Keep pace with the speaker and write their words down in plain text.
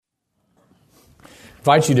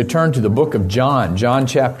invite you to turn to the book of John, John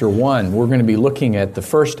chapter 1. We're going to be looking at the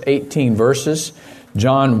first 18 verses,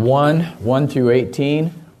 John 1, 1 through 18,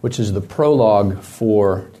 which is the prologue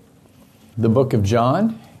for the book of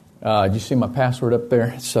John. Do you see my password up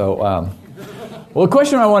there? Well, the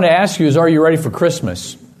question I want to ask you is, are you ready for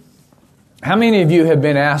Christmas? How many of you have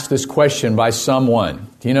been asked this question by someone?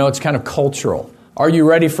 You know, it's kind of cultural. Are you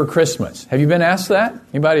ready for Christmas? Have you been asked that?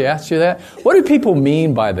 Anybody asked you that? What do people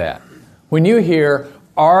mean by that? When you hear,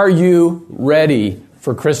 are you ready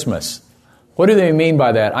for Christmas? What do they mean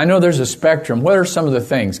by that? I know there's a spectrum. What are some of the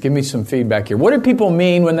things? Give me some feedback here. What do people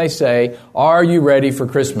mean when they say, are you ready for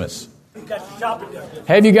Christmas? You got your shopping done.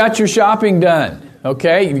 Have you got your shopping done?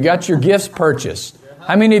 Okay, you got your gifts purchased.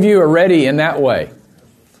 How many of you are ready in that way?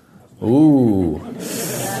 Ooh,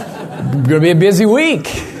 going to be a busy week.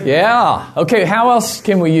 Yeah. Okay, how else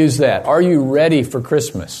can we use that? Are you ready for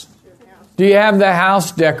Christmas? Do you have the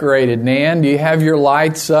house decorated, Nan? Do you have your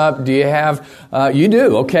lights up? Do you have... you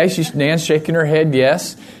do. Okay, Nan's shaking her head,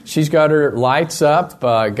 yes. She's got her lights up.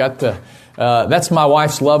 That's my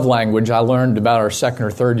wife's love language. I learned about our second or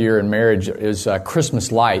third year in marriage is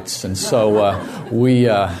Christmas lights. And so we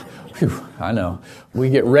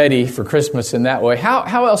get ready for Christmas in that way.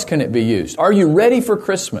 How else can it be used? Are you ready for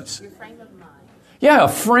Christmas? Your frame of mind. Yeah, a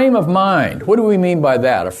frame of mind. What do we mean by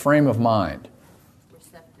that, a frame of mind?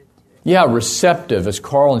 Yeah, receptive, as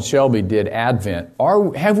Carl and Shelby did Advent.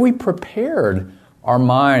 Have we prepared our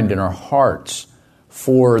mind and our hearts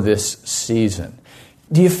for this season?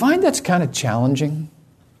 Do you find that's kind of challenging?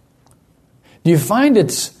 Do you find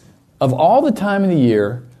it's, of all the time of the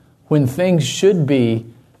year, when things should be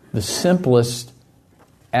the simplest,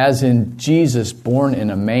 as in Jesus born in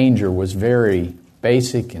a manger was very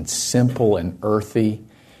basic and simple and earthy,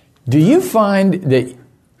 do you find that,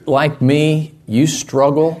 like me, you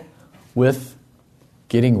struggle with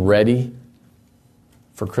getting ready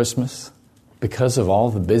for Christmas because of all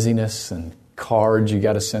the busyness and cards you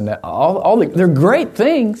got to send out? They're great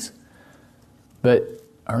things, but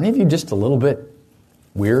aren't any of you just a little bit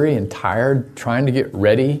weary and tired trying to get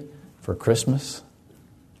ready for Christmas?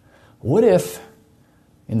 What if,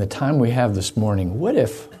 in the time we have this morning, what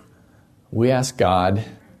if we ask God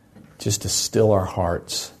just to still our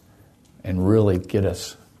hearts and really get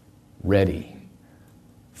us ready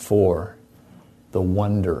for the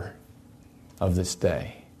wonder of this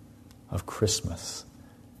day, of Christmas,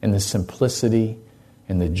 and the simplicity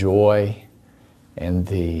and the joy and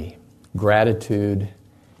the gratitude,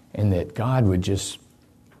 and that God would just,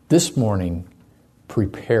 this morning,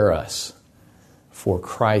 prepare us for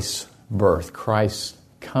Christ's birth, Christ's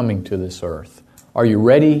coming to this earth. Are you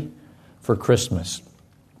ready for Christmas?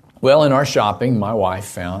 Well, in our shopping, my wife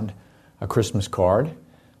found a Christmas card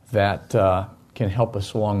that can help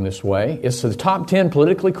us along this way. It's the top 10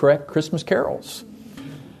 politically correct Christmas carols.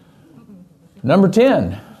 Number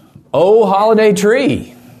 10, Oh Holiday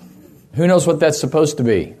Tree. Who knows what that's supposed to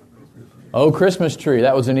be? Oh Christmas Tree.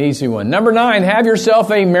 That was an easy one. Number 9, Have Yourself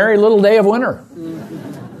a Merry Little Day of Winter.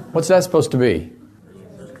 What's that supposed to be?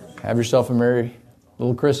 Have yourself a merry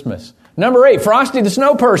little Christmas. Number 8, Frosty the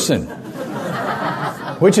Snow Person.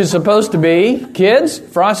 Which is supposed to be, kids,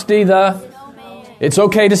 Frosty the... It's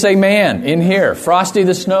okay to say man in here. Frosty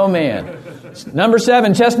the Snowman. Number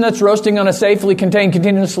 7, chestnuts roasting on a safely contained,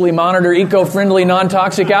 continuously monitored, eco-friendly,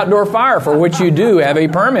 non-toxic outdoor fire for which you do have a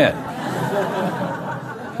permit.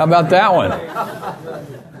 How about that one?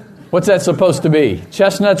 What's that supposed to be?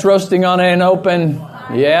 Chestnuts roasting on an open...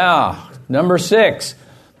 Yeah. Number 6,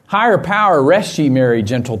 higher power, rest ye merry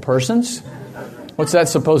gentle persons. What's that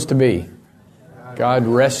supposed to be? God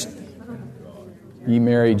rest ye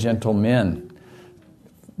merry gentle men.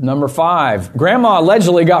 Number 5, Grandma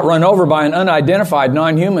allegedly got run over by an unidentified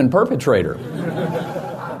non-human perpetrator.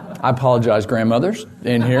 I apologize, grandmothers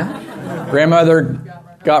in here. Grandmother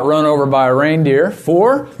got run over by a reindeer.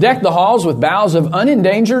 4, deck the halls with boughs of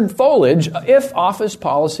unendangered foliage if office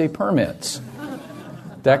policy permits.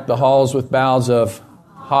 Deck the halls with boughs of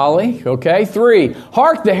holly. Okay. 3,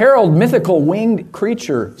 hark the herald mythical winged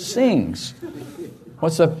creature sings.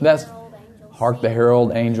 That's hark the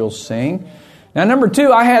herald angels sing. Now, number 2,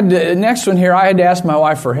 next one here, I had to ask my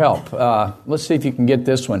wife for help. Let's see if you can get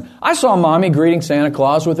this one. I saw Mommy greeting Santa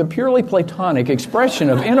Claus with a purely platonic expression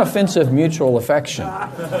of inoffensive mutual affection.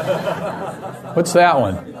 What's that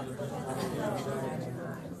one?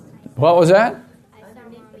 What was that?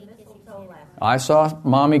 I saw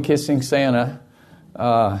Mommy kissing Santa.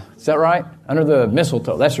 Is that right? Under the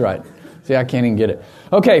mistletoe. That's right. See, I can't even get it.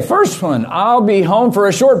 Okay, first one. I'll be home for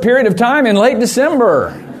a short period of time in late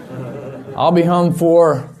December. I'll be home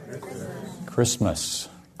for Christmas.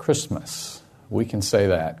 Christmas. We can say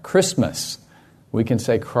that. Christmas. we can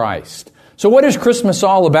say Christ. So what is Christmas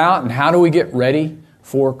all about, and how do we get ready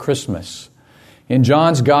for Christmas? In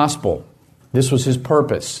John's Gospel, this was his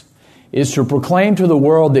purpose, is to proclaim to the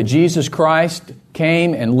world that Jesus Christ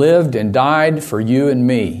came and lived and died for you and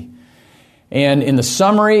me. And in the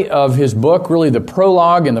summary of his book, really the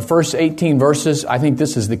prologue in the first 18 verses, I think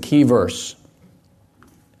this is the key verse.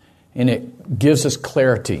 And it gives us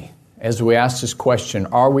clarity as we ask this question,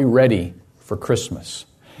 are we ready for Christmas?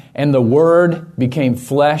 And the Word became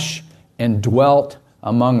flesh and dwelt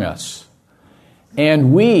among us.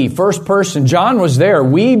 And we, first person, John was there,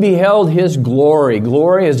 we beheld His glory.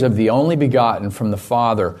 Glory as of the only begotten from the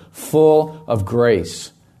Father, full of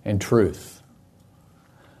grace and truth.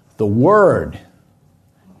 The Word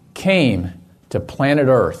came to planet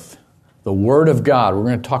Earth. The Word of God. We're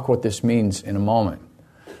going to talk what this means in a moment.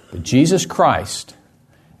 But Jesus Christ,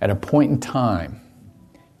 at a point in time,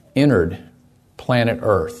 entered planet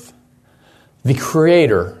Earth. The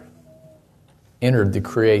Creator entered the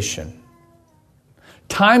creation.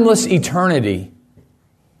 Timeless eternity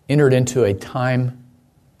entered into a time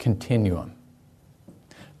continuum.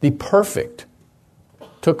 The perfect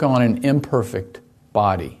took on an imperfect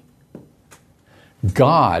body.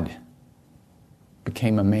 God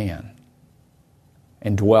became a man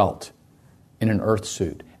and dwelt in an earth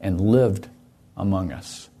suit and lived among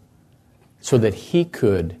us so that He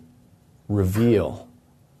could reveal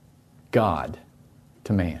God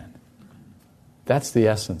to man. That's the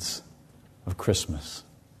essence of Christmas.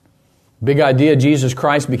 Big idea, Jesus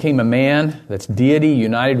Christ became a man, that's deity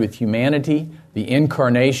united with humanity, the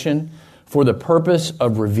incarnation, for the purpose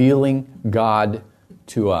of revealing God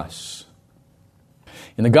to us.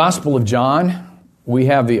 In the Gospel of John, we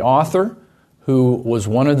have the author who was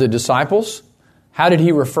one of the disciples. How did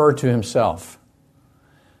he refer to himself?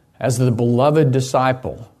 As the beloved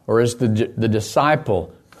disciple, or as the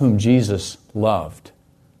disciple whom Jesus loved.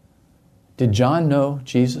 Did John know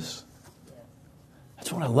Jesus?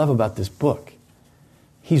 That's what I love about this book.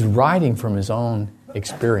 He's writing from his own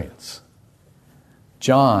experience.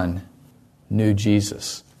 John knew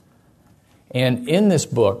Jesus. And in this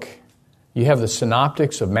book, you have the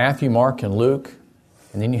synoptics of Matthew, Mark, and Luke,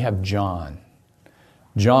 and then you have John.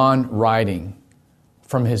 John writing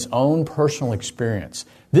from his own personal experience.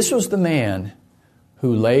 This was the man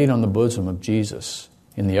who laid on the bosom of Jesus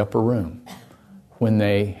in the upper room when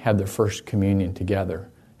they had their first communion together.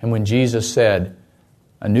 And when Jesus said,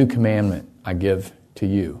 "A new commandment I give to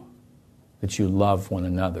you, that you love one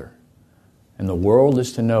another. And the world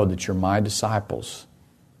is to know that you're my disciples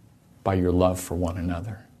by your love for one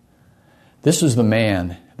another." This is the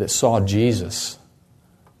man that saw Jesus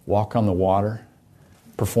walk on the water,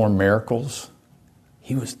 perform miracles.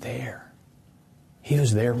 He was there. He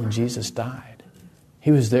was there when Jesus died.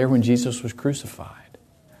 He was there when Jesus was crucified.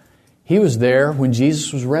 He was there when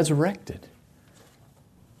Jesus was resurrected.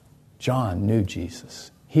 John knew Jesus.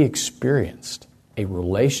 He experienced a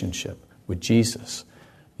relationship with Jesus.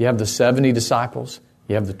 You have the 70 disciples,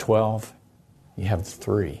 you have the 12, you have the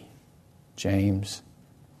 3, James,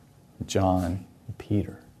 John, and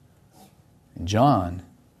Peter. And John,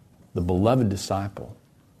 the beloved disciple,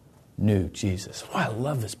 knew Jesus. That's why I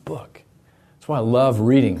love this book. That's why I love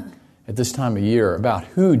reading at this time of year about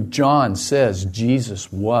who John says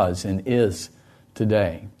Jesus was and is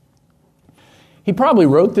today. He probably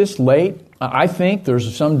wrote this late. I think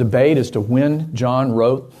there's some debate as to when John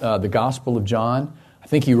wrote the Gospel of John. I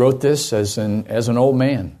think he wrote this as an old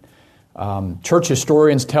man. Church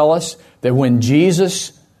historians tell us that when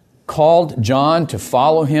Jesus called John to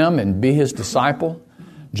follow him and be his disciple,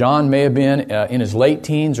 John may have been in his late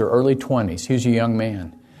teens or early 20s. He was a young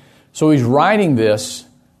man. So he's writing this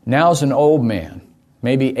now as an old man,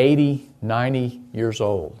 maybe 80, 90 years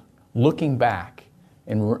old, looking back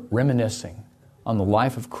and reminiscing on the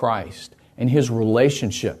life of Christ and His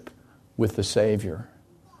relationship with the Savior.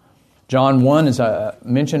 John 1, as I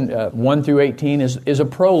mentioned, 1 through 18 is a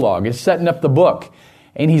prologue. It's setting up the book.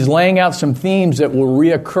 And he's laying out some themes that will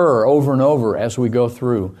reoccur over and over as we go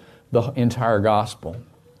through the entire Gospel.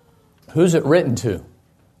 Who's it written to?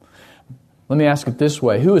 Let me ask it this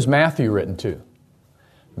way. Who is Matthew written to?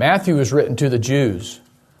 Matthew was written to the Jews.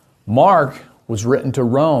 Mark was written to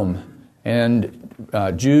Rome and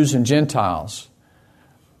Jews and Gentiles.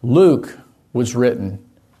 Luke was written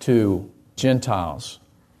to Gentiles.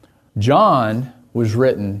 John was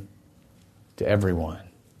written to everyone.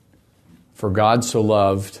 For God so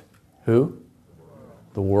loved who?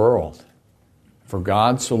 The world. For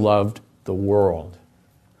God so loved the world.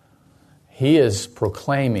 He is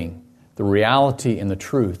proclaiming the reality and the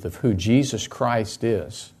truth of who Jesus Christ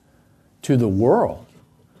is to the world,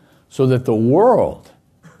 so that the world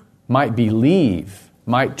might believe,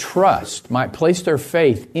 might trust, might place their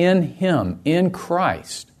faith in Him, in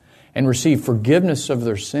Christ, and receive forgiveness of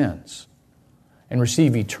their sins and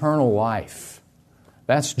receive eternal life.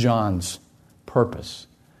 That's John's purpose.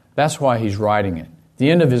 That's why he's writing it. The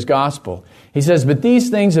end of his gospel. He says, "But these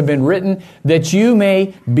things have been written that you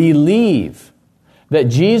may believe that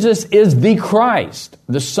Jesus is the Christ,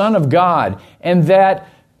 the Son of God, and that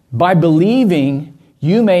by believing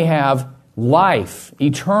you may have life,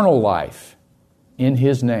 eternal life, in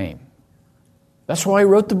His name." That's why he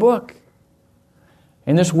wrote the book.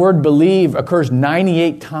 And this word believe occurs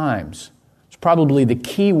 98 times. It's probably the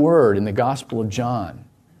key word in the Gospel of John.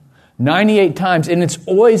 98 times, and it's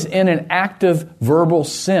always in an active verbal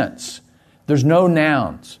sense. There's no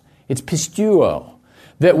nouns. It's pistuo,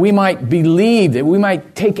 that we might believe, that we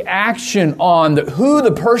might take action on who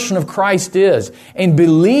the person of Christ is and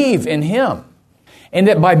believe in Him. And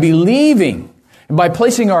that by believing, and by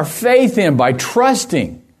placing our faith in, by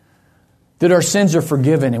trusting, that our sins are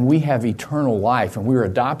forgiven and we have eternal life and we are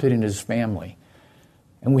adopted into His family.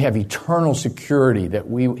 And we have eternal security that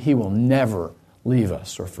He will never leave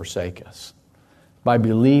us or forsake us. By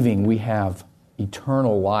believing, we have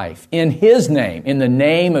eternal life in His name, in the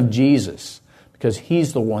name of Jesus, because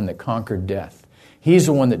He's the one that conquered death. He's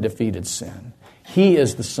the one that defeated sin. He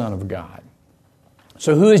is the Son of God.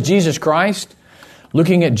 So who is Jesus Christ?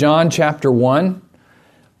 Looking at John chapter 1,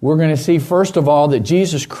 we're going to see first of all that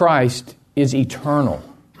Jesus Christ is eternal.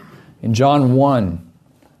 In John 1,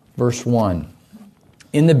 verse 1,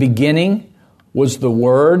 "In the beginning was the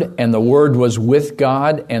Word, and the Word was with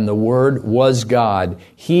God, and the Word was God.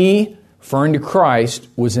 He," referring to Christ,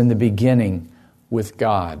 "was in the beginning with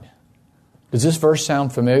God." Does this verse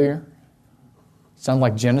sound familiar? Sound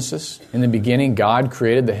like Genesis? In the beginning, God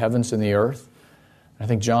created the heavens and the earth. I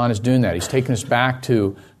think John is doing that. He's taking us back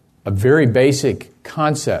to a very basic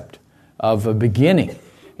concept of a beginning.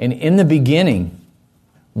 And in the beginning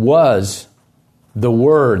was the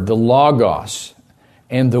Word, the Logos,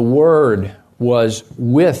 and the Word was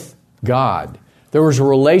with God. There was a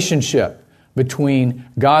relationship between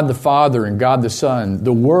God the Father and God the Son.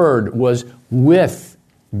 The Word was with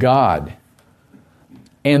God.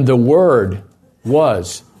 And the Word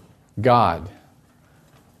was God.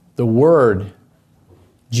 The Word,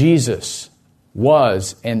 Jesus,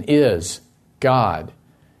 was and is God.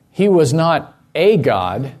 He was not a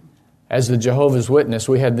God, as the Jehovah's Witness.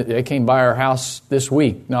 They came by our house this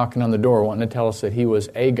week, knocking on the door, wanting to tell us that He was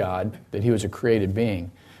a God, that He was a created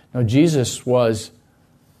being. No, Jesus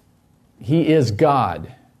He is God.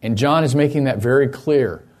 And John is making that very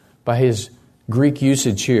clear by his Greek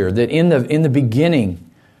usage here, that in the beginning,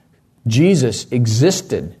 Jesus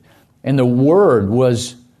existed, and the Word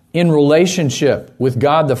was in relationship with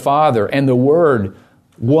God the Father, and the Word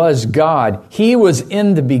was God. He was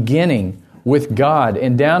in the beginning with God.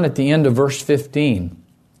 And down at the end of verse 15,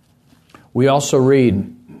 we also read,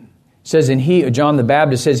 it says, "And John the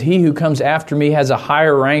Baptist says, 'He who comes after me has a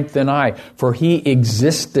higher rank than I, for He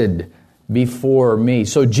existed before me.'"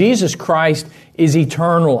 So Jesus Christ is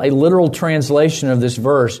eternal. A literal translation of this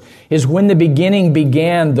verse is, when the beginning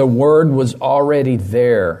began, the Word was already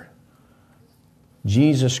there.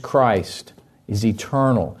 Jesus Christ is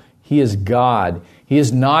eternal. He is God. He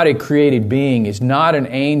is not a created being. He's not an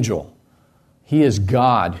angel. He is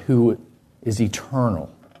God who is eternal.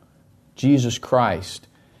 Jesus Christ.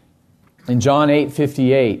 In John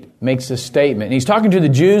 8:58 makes this statement. And he's talking to the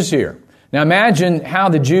Jews here. Now imagine how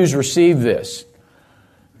the Jews received this.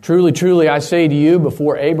 "Truly, truly, I say to you,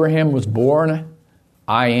 before Abraham was born,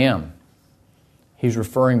 I am." He's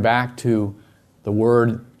referring back to the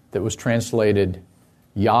word that was translated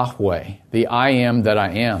Yahweh, the I am that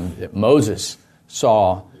I am, that Moses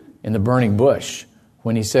saw in the burning bush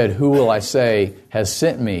when he said, "Who will I say has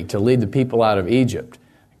sent me to lead the people out of Egypt?"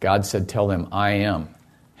 God said, "Tell them, I am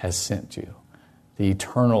has sent you." The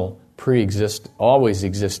eternal, always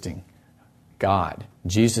existing God.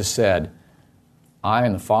 Jesus said, "I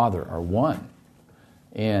and the Father are one."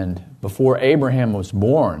 And before Abraham was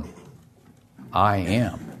born, I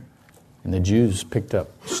am. And the Jews picked up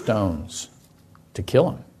stones to kill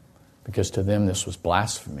him, because to them this was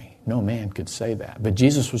blasphemy. No man could say that. But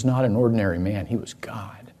Jesus was not an ordinary man. He was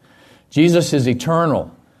God. Jesus is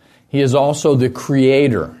eternal. He is also the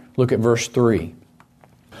Creator. Look at verse 3.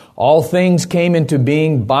 "All things came into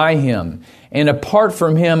being by Him, and apart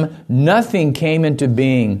from Him, nothing came into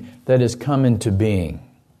being that has come into being."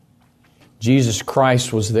 Jesus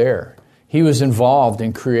Christ was there. He was involved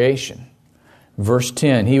in creation. Verse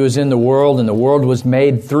 10, "He was in the world, and the world was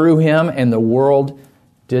made through Him, and the world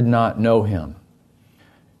did not know Him."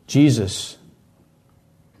 Jesus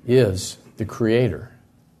is the Creator.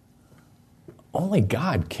 only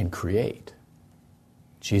God can create.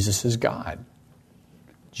 Jesus is God.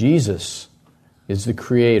 Jesus is the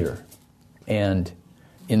creator. And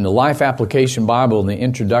in the Life Application Bible, in the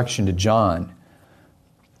introduction to John,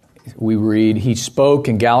 we read, He spoke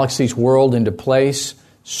and galaxies whirled into place,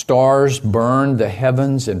 stars burned the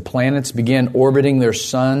heavens, and planets began orbiting their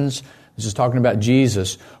suns. This is talking about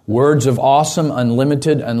Jesus. Words of awesome,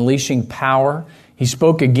 unlimited, unleashing power. He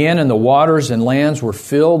spoke again, and the waters and lands were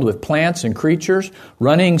filled with plants and creatures,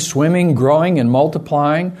 running, swimming, growing, and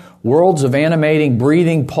multiplying. Worlds of animating,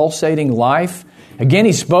 breathing, pulsating life. Again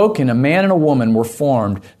He spoke, and a man and a woman were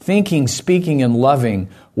formed, thinking, speaking, and loving.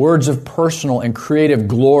 Words of personal and creative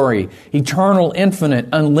glory. Eternal, infinite,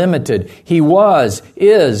 unlimited. He was,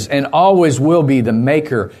 is, and always will be the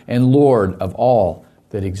Maker and Lord of all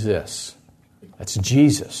that exists. That's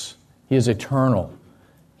Jesus. He is eternal.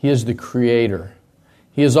 He is the Creator.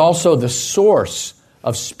 He is also the source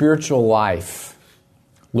of spiritual life.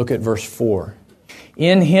 Look at verse 4.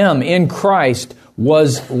 In Him, in Christ,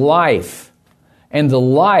 was life, and the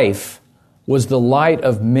life was the light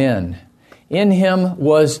of men. In Him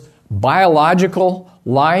was biological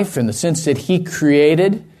life in the sense that He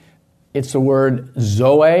created. It's the word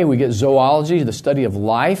zoe. We get zoology, the study of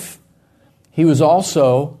life. He was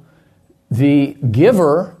also the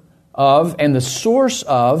giver of and the source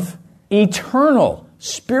of eternal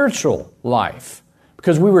spiritual life,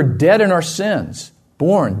 because we were dead in our sins,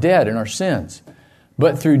 born dead in our sins.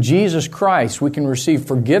 But through Jesus Christ, we can receive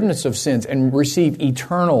forgiveness of sins and receive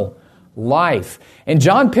eternal life. And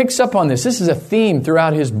John picks up on this. This is a theme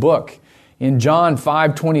throughout his book. In John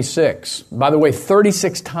 5:26, by the way,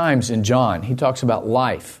 36 times in John, he talks about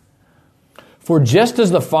life. For just as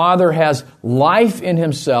the Father has life in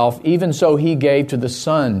Himself, even so He gave to the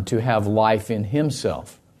Son to have life in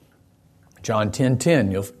Himself. John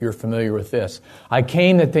 10:10, you're familiar with this. I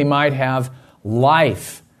came that they might have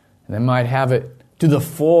life, and they might have it to the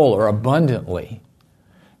full or abundantly.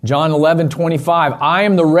 John 11:25, I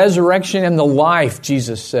am the resurrection and the life,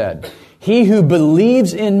 Jesus said. He who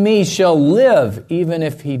believes in me shall live even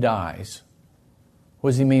if he dies.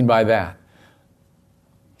 What does He mean by that?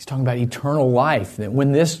 He's talking about eternal life, that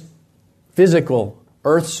when this physical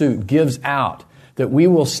earth suit gives out, that we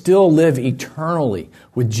will still live eternally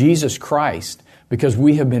with Jesus Christ because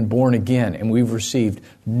we have been born again and we've received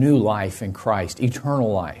new life in Christ,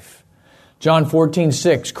 eternal life. John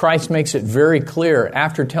 14:6, Christ makes it very clear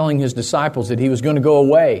after telling His disciples that He was going to go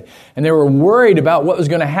away. And they were worried about what was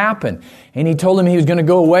going to happen. And He told them He was going to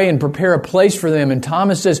go away and prepare a place for them. And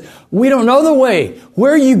Thomas says, we don't know the way.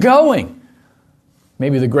 Where are you going?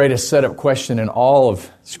 Maybe the greatest setup question in all of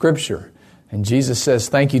Scripture. And Jesus says,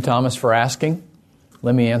 thank you, Thomas, for asking.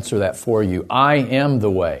 Let me answer that for you. I am the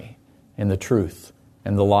way and the truth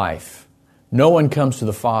and the life. No one comes to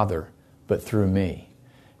the Father but through me.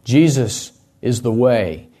 Jesus is the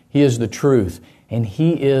way. He is the truth. And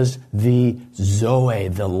He is the Zoe,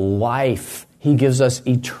 the life. He gives us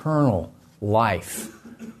eternal life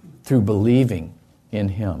through believing in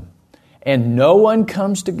Him. And no one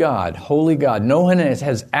comes to God, holy God. No one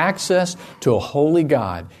has access to a holy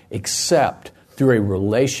God except through a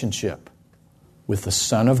relationship with the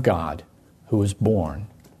Son of God who was born,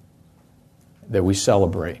 that we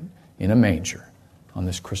celebrate in a manger on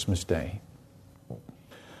this Christmas day.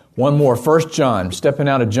 One more, 1 John, stepping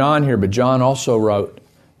out of John here, but John also wrote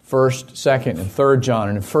 1st, 2nd, and 3rd John.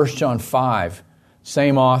 And in 1 John 5,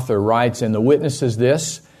 same author writes, and the witness is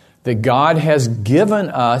this, that God has given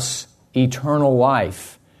us eternal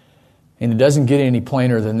life. And it doesn't get any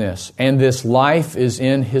plainer than this. And this life is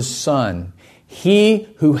in His Son. He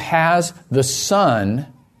who has the Son,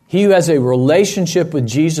 he who has a relationship with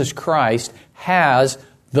Jesus Christ, has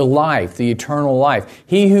the life, the eternal life.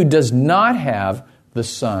 He who does not have the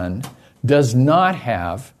Son does not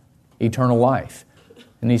have eternal life.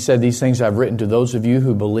 And He said, these things I've written to those of you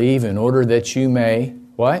who believe in order that you may,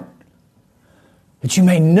 what? That you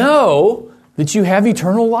may know that you have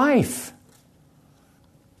eternal life.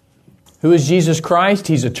 Who is Jesus Christ?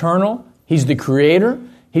 He's eternal. He's the Creator.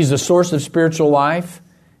 He's the source of spiritual life.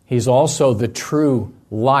 He's also the true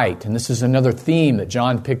light. And this is another theme that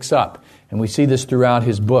John picks up. And we see this throughout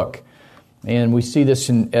his book. And we see this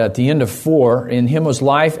at the end of 4. In Him was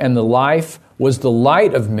life, and the life was the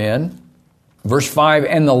light of men. Verse 5,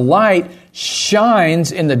 and the light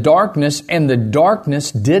shines in the darkness, and the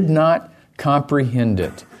darkness did not comprehend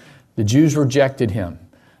it. The Jews rejected Him.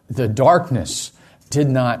 The darkness did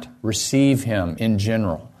not receive Him in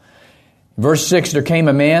general. Verse 6, there came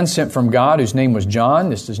a man sent from God whose name was John.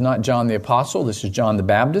 This is not John the Apostle. This is John the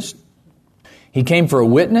Baptist. He came for a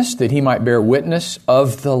witness, that he might bear witness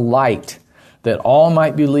of the light, that all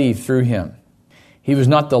might believe through him. He was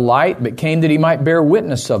not the light, but came that he might bear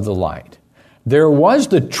witness of the light. There was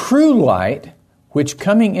the true light, which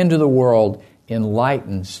coming into the world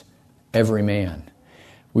enlightens every man.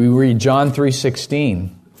 We read John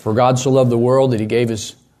 3:16, for God so loved the world that he gave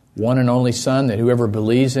his one and only Son, that whoever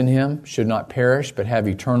believes in him should not perish, but have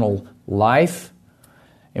eternal life.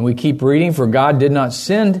 And we keep reading, for God did not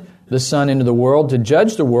send the Son into the world to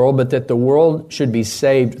judge the world, but that the world should be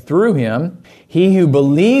saved through him. He who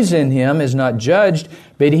believes in him is not judged,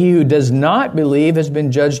 but he who does not believe has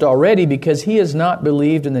been judged already, because he has not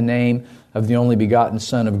believed in the name of the only begotten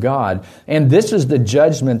Son of God. And this is the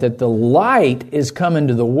judgment, that the light is come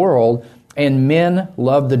into the world, and men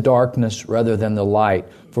love the darkness rather than the light,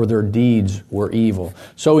 for their deeds were evil.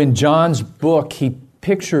 So in John's book, he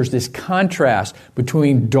pictures this contrast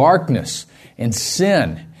between darkness and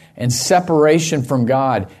sin and separation from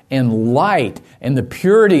God and light and the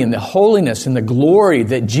purity and the holiness and the glory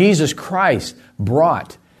that Jesus Christ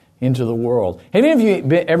brought into the world. Have any of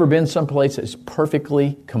you ever been someplace that's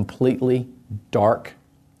perfectly, completely dark,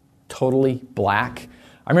 totally black?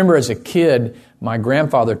 I remember as a kid, my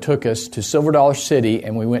grandfather took us to Silver Dollar City,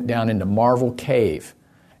 and we went down into Marvel Cave.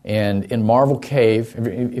 And in Marvel Cave, have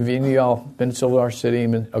any of y'all been to Silver Dollar City?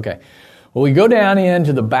 Okay. Well, we go down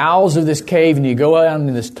into the bowels of this cave, and you go out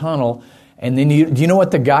into this tunnel, and then do you know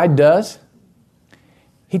what the guide does?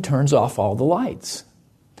 He turns off all the lights.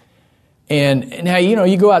 And now,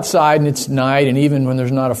 you go outside and it's night, and even when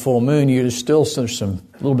there's not a full moon, there's still some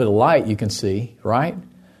little bit of light you can see, right?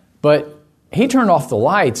 But he turned off the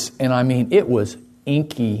lights, and it was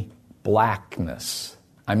inky blackness.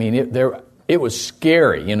 It was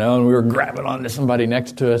scary, and we were grabbing onto somebody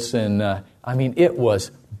next to us, and it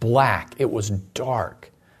was black. It was dark.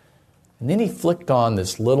 And then he flicked on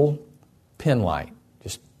this little pin light,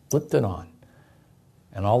 just flipped it on.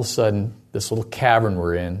 And all of a sudden, this little cavern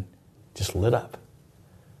we're in just lit up,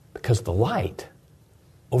 because the light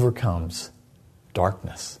overcomes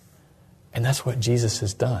darkness. And that's what Jesus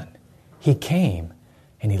has done. He came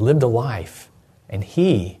and he lived a life, and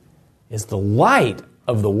he is the light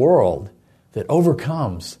of the world that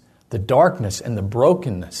overcomes the darkness and the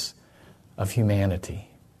brokenness of humanity.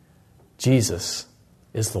 Jesus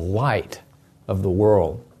is the light of the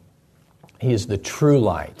world. He is the true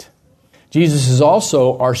light. Jesus is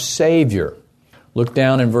also our Savior. Look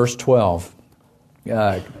down in verse 12.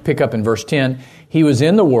 Pick up in verse 10. He was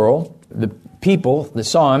in the world. The people that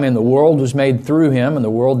saw him, and the world was made through him, and the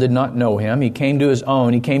world did not know him. He came to his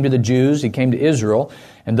own. He came to the Jews. He came to Israel.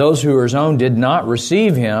 And those who were his own did not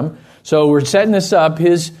receive him. So we're setting this up.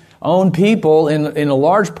 His own people, in a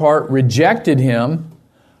large part, rejected him.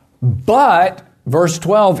 But, verse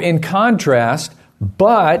 12, in contrast,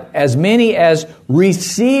 but as many as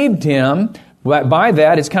received him, by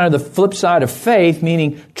that, it's kind of the flip side of faith,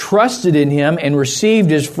 meaning trusted in him and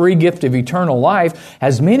received his free gift of eternal life.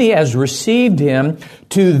 As many as received him,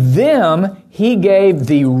 to them he gave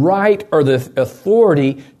the right or the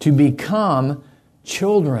authority to become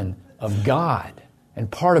children of God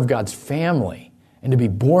and part of God's family, and to be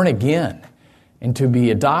born again, and to be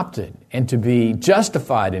adopted, and to be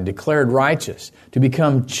justified and declared righteous, to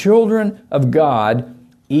become children of God,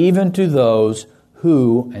 even to those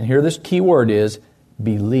who, and here this key word is,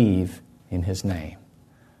 believe in his name.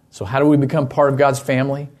 So how do we become part of God's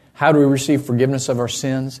family? How do we receive forgiveness of our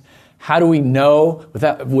sins? How do we know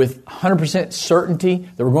with 100% certainty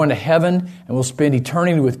that we're going to heaven and we'll spend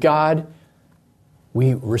eternity with God?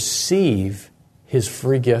 We receive his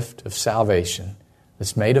free gift of salvation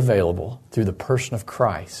that's made available through the person of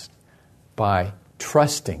Christ by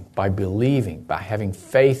trusting, by believing, by having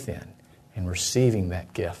faith in and receiving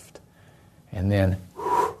that gift. And then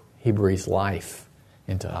he breathes life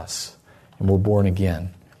into us, and we're born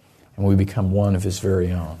again, and we become one of his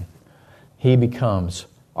very own. He becomes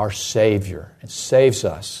our Savior and saves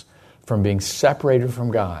us from being separated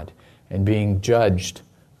from God and being judged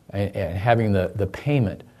and having the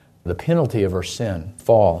payment, the penalty of our sin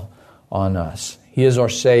fall on us. He is our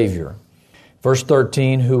Savior. Verse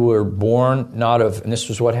 13, who were born not of, and this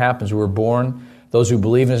was what happens, we were born, those who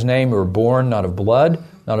believe in his name were born not of blood,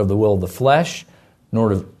 not of the will of the flesh,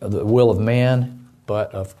 nor of the will of man,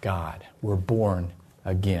 but of God. We're born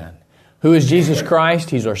again. Who is Jesus Christ?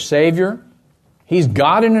 He's our Savior. He's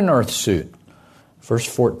God in an earth suit. Verse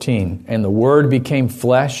 14, and the Word became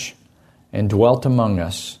flesh and dwelt among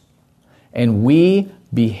us, and we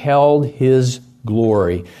beheld his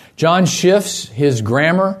glory. John shifts his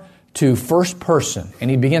grammar to first person, and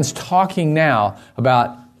he begins talking now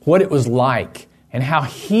about what it was like and how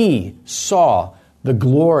he saw the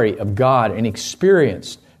glory of God and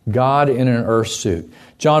experienced God in an earth suit.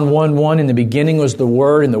 John 1:1, in the beginning was the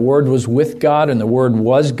Word, and the Word was with God, and the Word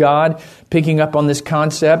was God. Picking up on this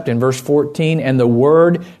concept in verse 14, and the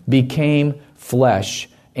Word became flesh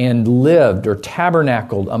and lived or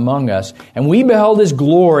tabernacled among us. And we beheld His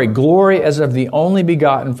glory, glory as of the only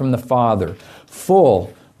begotten from the Father,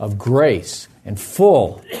 full of grace and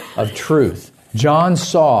full of truth. John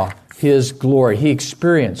saw His glory. He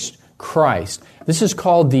experienced Christ. This is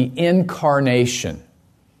called the incarnation.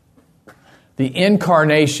 The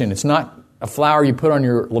incarnation. It's not a flower you put on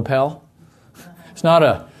your lapel. It's not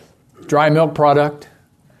a dry milk product.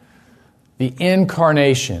 The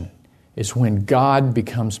incarnation is when God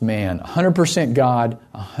becomes man. 100% God,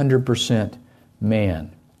 100%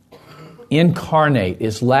 man. Incarnate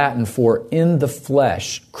is Latin for in the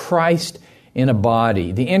flesh, Christ in a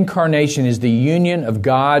body. The incarnation is the union of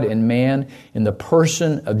God and man in the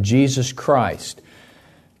person of Jesus Christ.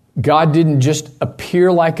 God didn't just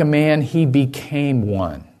appear like a man, He became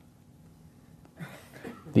one.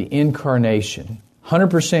 The incarnation.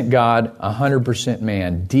 100% God, 100%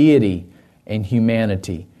 man. Deity and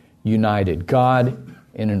humanity united. God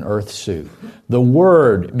in an earth suit. The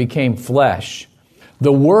Word became flesh.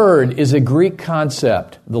 The Word is a Greek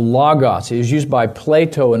concept, the logos. It is used by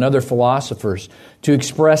Plato and other philosophers to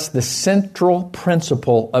express the central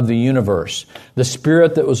principle of the universe, the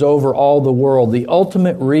Spirit that was over all the world, the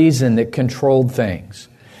ultimate reason that controlled things.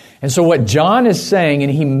 And so what John is saying,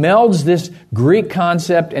 and he melds this Greek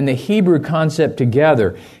concept and the Hebrew concept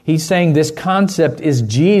together, he's saying this concept is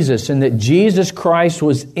Jesus, and that Jesus Christ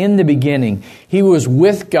was in the beginning. He was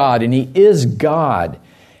with God, and He is God.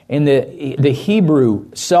 And the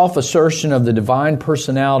Hebrew self-assertion of the divine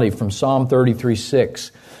personality from Psalm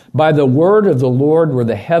 33:6. By the word of the Lord were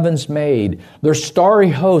the heavens made, their starry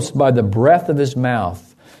host by the breath of His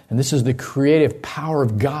mouth. And this is the creative power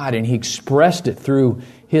of God, and He expressed it through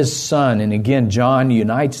His Son. And again, John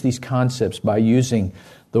unites these concepts by using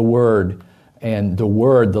the Word, and the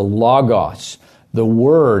Word, the Logos. The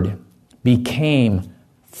Word became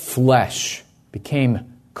flesh,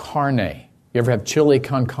 became carne. You ever have chili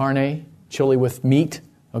con carne? Chili with meat?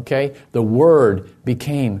 Okay? The Word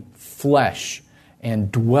became flesh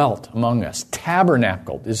and dwelt among us.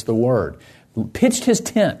 Tabernacled is the word. Pitched His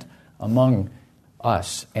tent among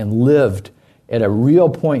us and lived at a real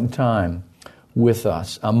point in time with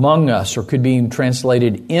us, among us, or could be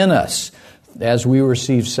translated in us as we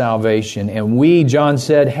receive salvation. And we, John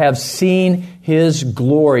said, have seen His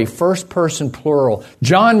glory. First person plural.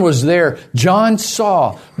 John was there. John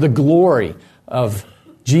saw the glory of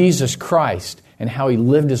Jesus Christ and how He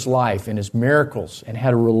lived His life and His miracles and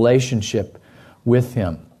had a relationship with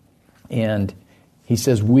Him. And he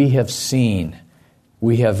says, we have seen,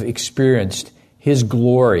 we have experienced His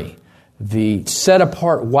glory, the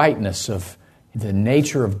set-apart whiteness of the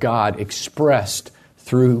nature of God expressed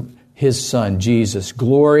through His Son, Jesus.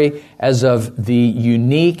 Glory as of the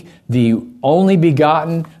unique, the only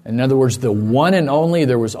begotten, in other words, the one and only.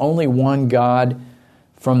 There was only one God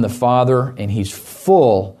from the Father, and He's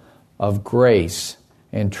full of grace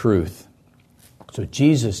and truth. So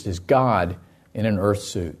Jesus is God in an earth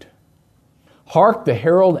suit. Hark the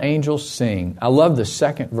herald angels sing. I love the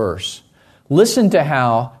second verse. Listen to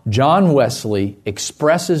how John Wesley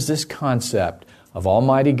expresses this concept of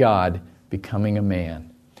Almighty God becoming a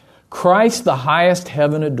man. Christ the highest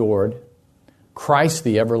heaven adored, Christ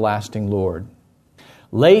the everlasting Lord.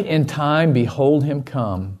 Late in time behold Him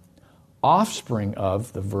come, offspring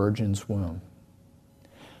of the Virgin's womb.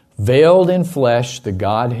 Veiled in flesh the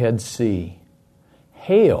Godhead see.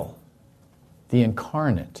 Hail the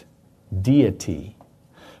incarnate deity.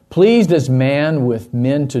 Pleased as man with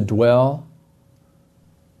men to dwell,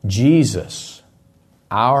 Jesus,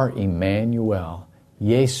 our Emmanuel,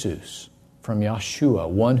 Jesus, from Yeshua,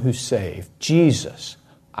 one who saved. Jesus,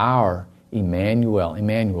 our Emmanuel,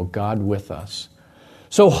 Emmanuel, God with us.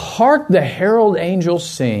 So hark the herald angels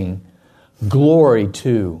sing, glory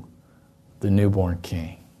to the newborn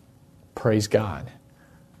King. Praise God.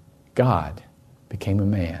 God became a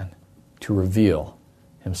man to reveal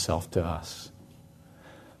Himself to us.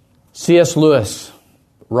 C.S. Lewis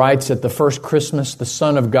writes that the first Christmas, the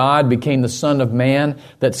Son of God became the Son of Man,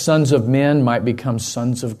 that sons of men might become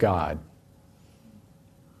sons of God.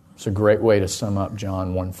 It's a great way to sum up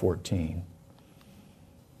John 1:14.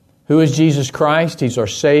 Who is Jesus Christ? He's our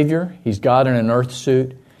Savior. He's God in an earth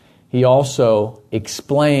suit. He also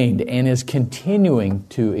explained and is continuing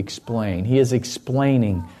to explain. He is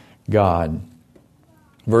explaining God.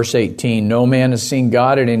 Verse 18, no man has seen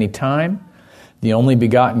God at any time. The only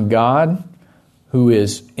begotten God, who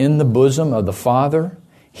is in the bosom of the Father,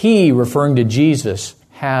 He, referring to Jesus,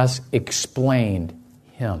 has explained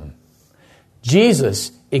Him.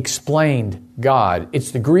 Jesus explained God.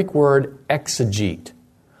 It's the Greek word exegete.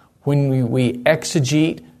 When we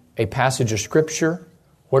exegete a passage of Scripture,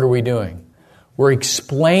 what are we doing? We're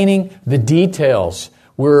explaining the details.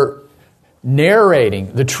 We're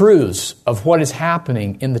narrating the truths of what is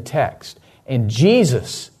happening in the text. And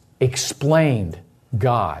Jesus explained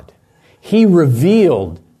God. He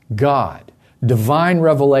revealed God, divine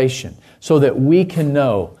revelation, so that we can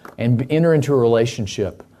know and enter into a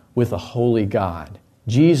relationship with a holy God.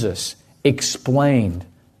 Jesus explained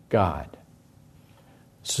God.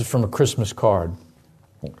 This is from a Christmas card.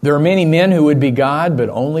 There are many men who would be God, but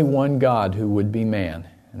only one God who would be man,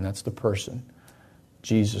 and that's the person,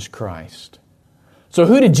 Jesus Christ. So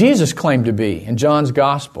who did Jesus claim to be in John's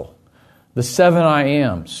Gospel? The 7 I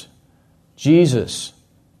Ams. Jesus,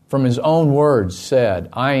 from His own words, said,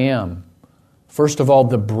 I am, first of all,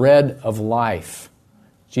 the bread of life.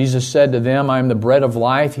 Jesus said to them, I am the bread of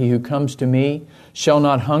life. He who comes to me shall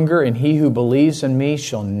not hunger, and he who believes in me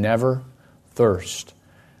shall never thirst.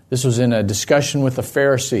 This was in a discussion with the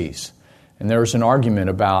Pharisees, and there was an argument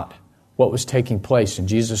about what was taking place, and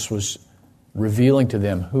Jesus was revealing to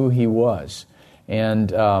them who He was, and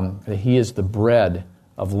that He is the bread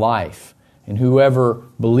of life, and whoever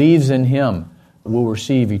believes in Him will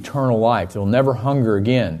receive eternal life. They will never hunger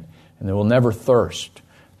again, and they will never thirst,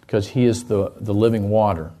 because He is the living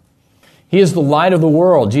water. He is the light of the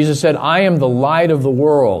world. Jesus said, I am the light of the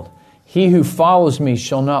world. He who follows me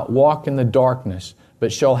shall not walk in the darkness,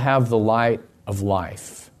 but shall have the light of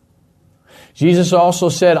life. Jesus also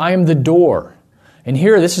said, I am the door. And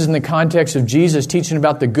here, this is in the context of Jesus teaching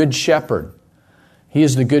about the Good Shepherd. He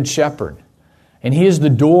is the Good Shepherd. And He is the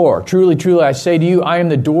door. Truly, truly, I say to you, I am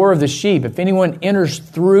the door of the sheep. If anyone enters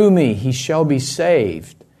through me, he shall be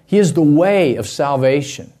saved. He is the way of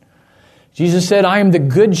salvation. Jesus said, I am the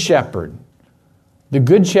Good Shepherd. The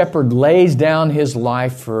Good Shepherd lays down His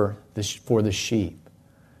life for the sheep.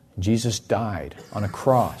 Jesus died on a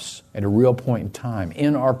cross at a real point in time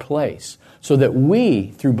in our place so that we,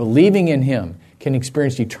 through believing in Him, can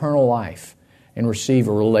experience eternal life and receive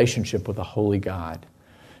a relationship with a holy God.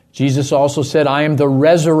 Jesus also said, I am the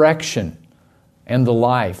resurrection and the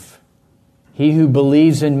life. He who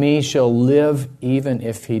believes in me shall live even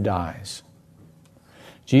if he dies.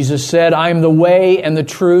 Jesus said, I am the way and the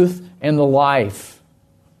truth and the life.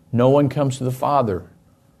 No one comes to the Father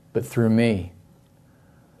but through me.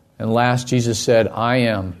 And last, Jesus said, I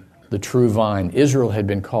am the true vine. Israel had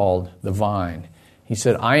been called the vine. He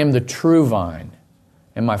said, I am the true vine,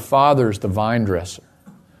 and my Father is the vine dresser.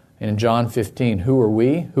 And in John 15, who are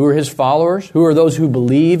we? Who are His followers? Who are those who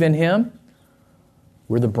believe in Him?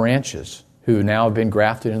 We're the branches who now have been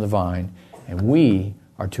grafted in the vine, and we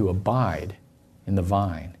are to abide in the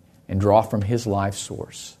vine and draw from His life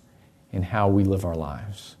source in how we live our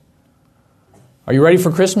lives. Are you ready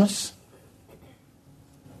for Christmas?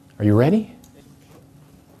 Are you ready?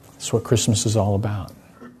 That's what Christmas is all about.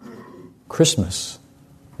 Christmas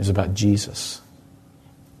is about Jesus.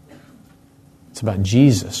 It's about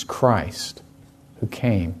Jesus Christ, who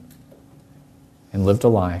came and lived a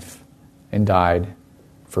life and died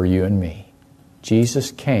for you and me.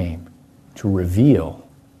 Jesus came to reveal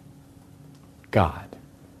God.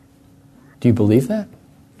 Do you believe that?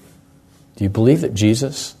 Do you believe that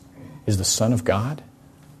Jesus is the Son of God?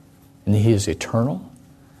 And that He is eternal?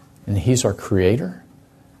 And that He's our Creator?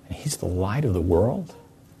 And He's the light of the world?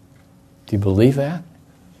 Do you believe that?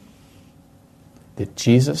 That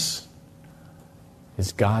Jesus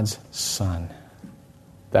is God's Son.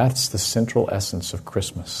 That's the central essence of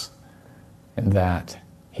Christmas. And that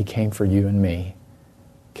He came for you and me.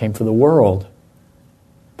 Came for the world,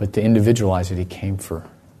 but to individualize it, He came for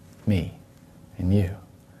me and you,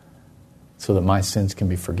 so that my sins can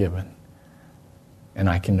be forgiven and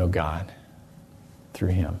I can know God through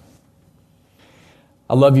Him.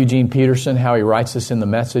 I love Eugene Peterson, how he writes this in the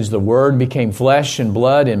message. The Word became flesh and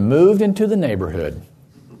blood and moved into the neighborhood.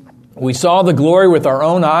 We saw the glory with our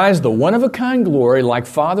own eyes, the one-of-a-kind glory, like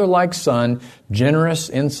Father, like Son, generous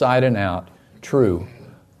inside and out, true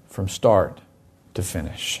from start to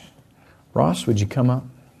finish. Ross, would you come up?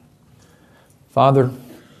 Father,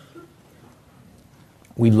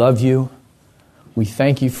 we love You. We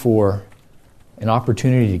thank You for an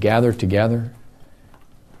opportunity to gather together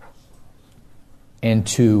and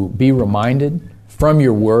to be reminded from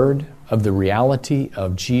Your Word of the reality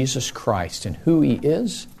of Jesus Christ and who He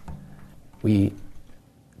is. We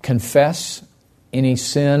confess any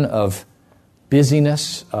sin of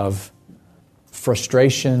busyness, of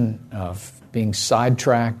frustration, of being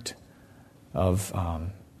sidetracked, of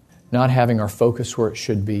not having our focus where it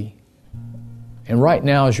should be. And right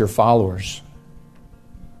now, as Your followers,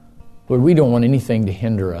 Lord, we don't want anything to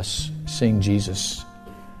hinder us seeing Jesus.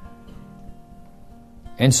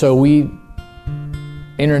 And so we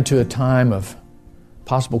enter into a time of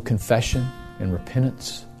possible confession and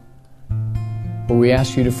repentance, where we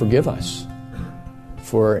ask you to forgive us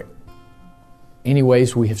for any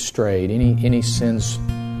ways we have strayed, any sins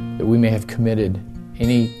that we may have committed,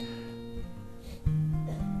 any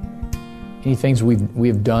things we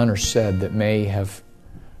have done or said that may have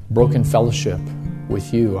broken fellowship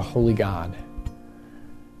with you, a holy God.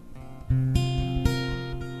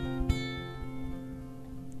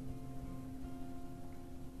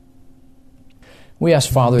 We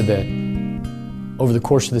ask, Father, that over the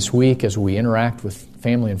course of this week, as we interact with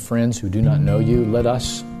family and friends who do not know you, let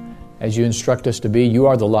us, as you instruct us to be, you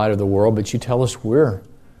are the light of the world, but you tell us we're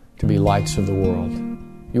to be lights of the world.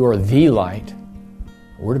 You are the light.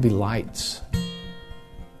 We're to be lights.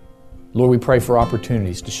 Lord, we pray for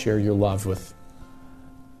opportunities to share your love with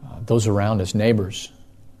those around us, neighbors,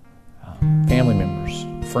 family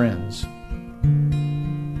members, friends.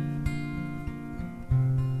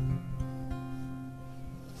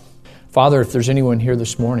 Father, if there's anyone here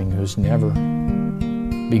this morning who's never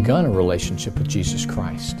begun a relationship with Jesus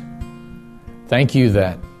Christ, thank you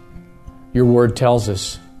that your word tells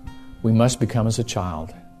us we must become as a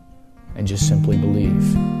child and just simply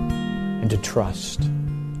believe and to trust.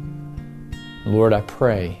 Lord, I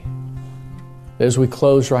pray that as we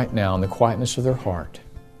close right now in the quietness of their heart,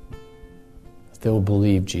 that they will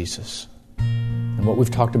believe Jesus and what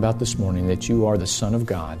we've talked about this morning, that you are the Son of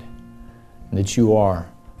God and that you are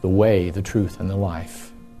the way, the truth, and the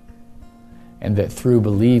life. And that through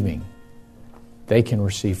believing, they can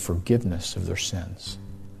receive forgiveness of their sins,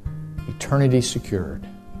 eternity secured,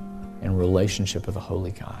 and relationship with a holy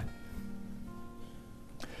God.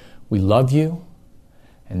 We love you,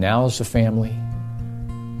 and now as a family,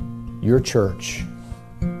 your church,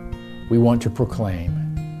 we want to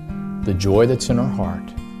proclaim the joy that's in our heart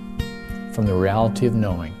from the reality of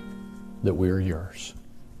knowing that we are yours.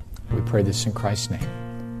 We pray this in Christ's name.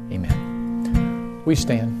 Amen. We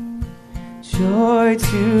stand. Joy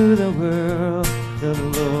to the world, the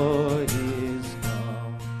Lord is